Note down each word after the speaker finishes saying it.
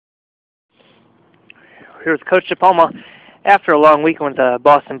here with Coach DePalma after a long week with the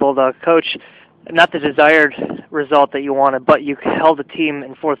Boston Bulldogs. Coach, not the desired result that you wanted, but you held the team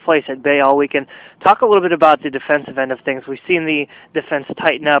in fourth place at bay all weekend. Talk a little bit about the defensive end of things. We've seen the defense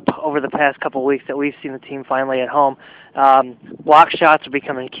tighten up over the past couple of weeks that we've seen the team finally at home. Block shots are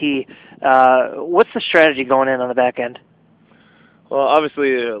becoming key. What's the strategy going in on the back end? Well,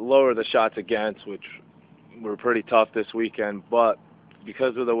 obviously, lower the shots against, which were pretty tough this weekend, but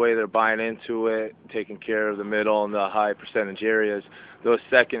because of the way they're buying into it, taking care of the middle and the high percentage areas, those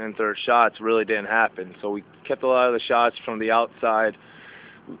second and third shots really didn't happen. So we kept a lot of the shots from the outside,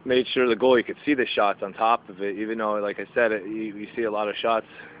 made sure the goalie could see the shots on top of it, even though, like I said, you see a lot of shots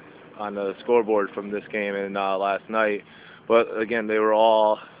on the scoreboard from this game and last night. But, again, they were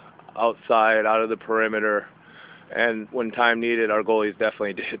all outside, out of the perimeter. And when time needed, our goalies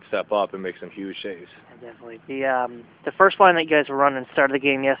definitely did step up and make some huge saves. Definitely. The first line that you guys were running started the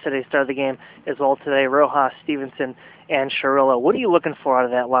game yesterday, started the game as well today, Rojas, Stevenson, and Sherrillo. What are you looking for out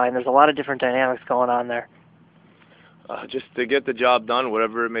of that line? There's a lot of different dynamics going on there. Just to get the job done,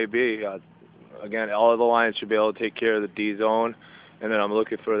 whatever it may be. Again, all of the lines should be able to take care of the D zone, and then I'm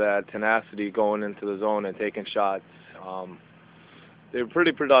looking for that tenacity going into the zone and taking shots. They were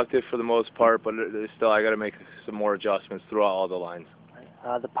pretty productive for the most part, but still I got to make some more adjustments throughout all the lines.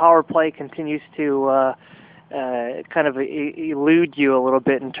 The power play continues to kind of elude you a little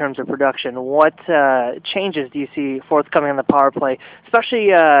bit in terms of production. What changes do you see forthcoming on the power play? Especially,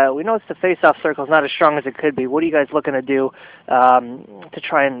 we know the face-off circle is not as strong as it could be. What are you guys looking to do to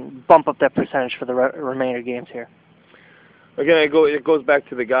try and bump up that percentage for the remainder games here? Again, it goes back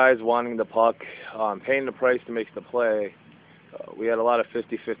to the guys wanting the puck, paying the price to make the play. We had a lot of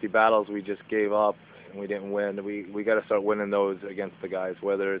 50-50 battles we just gave up and we didn't win. We got to start winning those against the guys,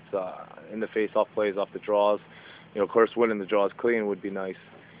 whether it's in the face-off plays off the draws. Of course, winning the draws clean would be nice.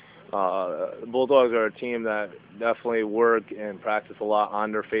 The Bulldogs are a team that definitely work and practice a lot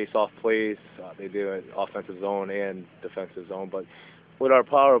on their face-off plays. They do it offensive zone and defensive zone. But with our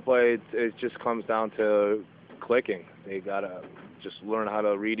power play, it just comes down to clicking. They got to just learn how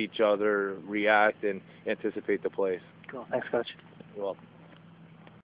to read each other, react, and anticipate the plays. Cool. Thanks, Coach. You're welcome.